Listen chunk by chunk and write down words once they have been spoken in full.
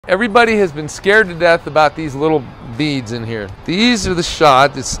Everybody has been scared to death about these little beads in here. These are the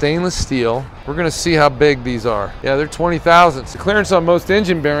shot. It's stainless steel. We're going to see how big these are. Yeah, they're 20 thousandths. The clearance on most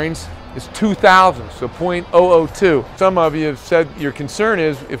engine bearings is 2,000, so 0.002. Some of you have said your concern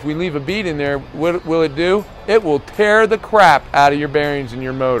is if we leave a bead in there, what will it do? It will tear the crap out of your bearings and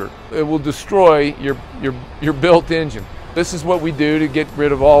your motor. It will destroy your built engine. This is what we do to get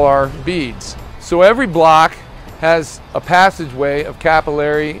rid of all our beads. So every block has a passageway of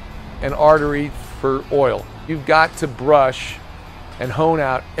capillary and artery for oil. You've got to brush and hone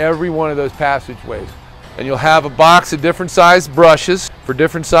out every one of those passageways. And you'll have a box of different size brushes for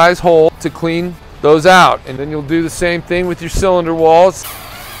different size holes to clean those out. And then you'll do the same thing with your cylinder walls.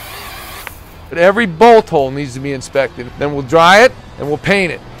 But every bolt hole needs to be inspected. Then we'll dry it and we'll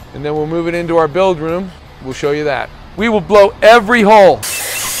paint it. And then we'll move it into our build room. We'll show you that. We will blow every hole.